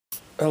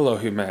Hello,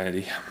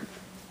 humanity.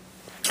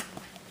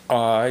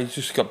 I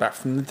just got back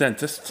from the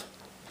dentist,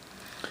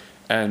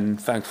 and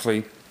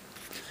thankfully,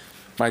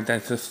 my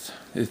dentist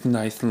is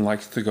nice and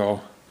likes to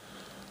go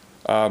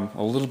a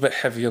little bit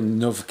heavy on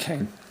the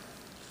Novocaine.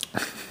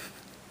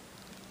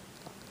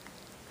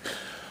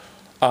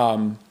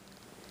 I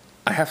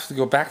have to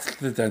go back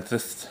to the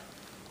dentist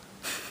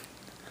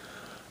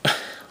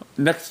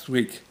next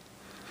week.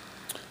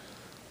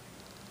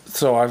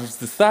 So I've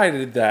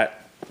decided that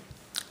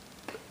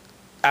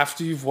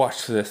after you've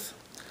watched this,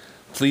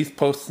 please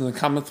post in the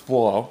comments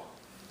below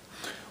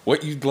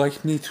what you'd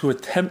like me to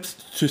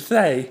attempt to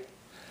say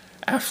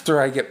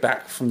after I get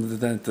back from the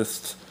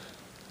dentist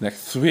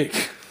next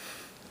week.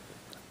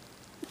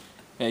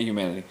 Hey,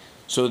 humanity.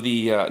 So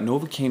the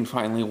Novocaine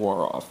finally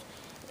wore off,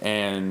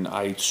 and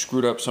I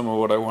screwed up some of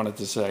what I wanted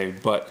to say,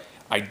 but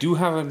I do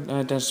have a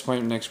dentist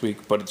appointment next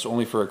week, but it's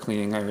only for a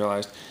cleaning, I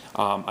realized.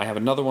 I have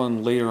another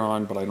one later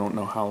on, but I don't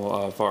know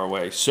how far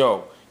away.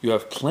 So you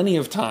have plenty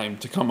of time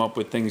to come up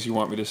with things you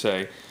want me to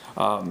say.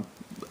 I'll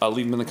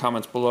leave them in the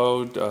comments below.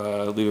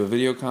 Leave a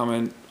video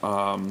comment.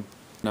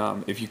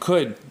 If you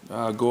could,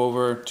 go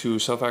over to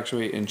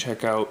SelfActuate and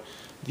check out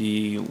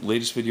the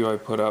latest video I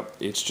put up.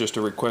 It's just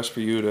a request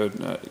for you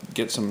to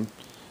get some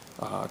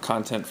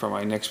content for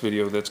my next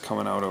video that's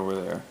coming out over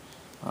there.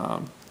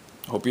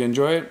 Hope you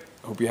enjoy it.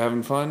 Hope you're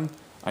having fun.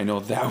 I know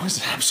that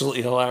was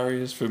absolutely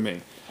hilarious for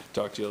me.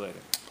 Talk to you later.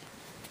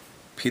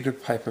 Peter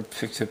Piper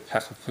picked a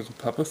pack of pickled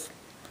peppers.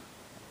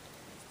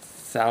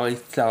 Sally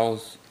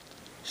sells,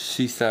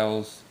 she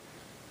sells,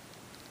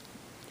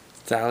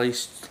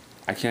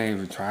 I can't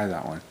even try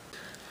that one.